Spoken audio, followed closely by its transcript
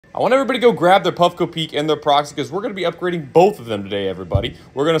I want everybody to go grab their Puffco Peak and their Proxy because we're going to be upgrading both of them today, everybody.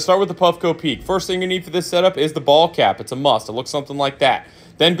 We're going to start with the Puffco Peak. First thing you need for this setup is the ball cap. It's a must. It looks something like that.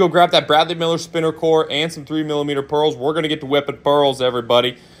 Then go grab that Bradley Miller spinner core and some 3mm pearls. We're going to get to whipping pearls,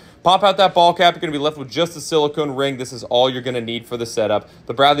 everybody. Pop out that ball cap. You're going to be left with just a silicone ring. This is all you're going to need for the setup.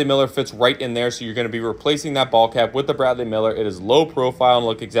 The Bradley Miller fits right in there, so you're going to be replacing that ball cap with the Bradley Miller. It is low profile and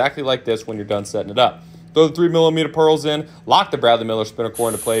look exactly like this when you're done setting it up. Throw the 3mm pearls in, lock the Bradley Miller spinner core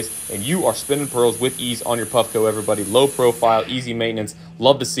into place, and you are spinning pearls with ease on your Puffco, everybody. Low profile, easy maintenance.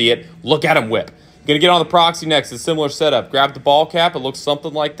 Love to see it. Look at them whip. Going to get on the Proxy next. A similar setup. Grab the ball cap. It looks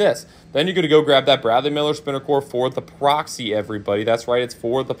something like this. Then you're going to go grab that Bradley Miller spinner core for the Proxy, everybody. That's right. It's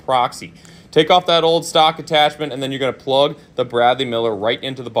for the Proxy. Take off that old stock attachment, and then you're going to plug the Bradley Miller right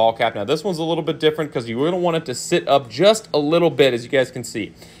into the ball cap. Now, this one's a little bit different because you're going to want it to sit up just a little bit, as you guys can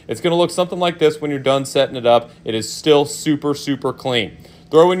see. It's going to look something like this when you're done setting it up. It is still super, super clean.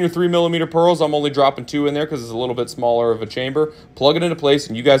 Throw in your 3mm pearls. I'm only dropping 2 in there because it's a little bit smaller of a chamber. Plug it into place,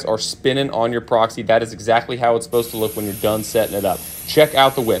 and you guys are spinning on your Proxy. That is exactly how it's supposed to look when you're done setting it up. Check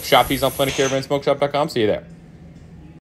out the whip. Shop these on PlentyCaravanSmokeShop.com. See you there.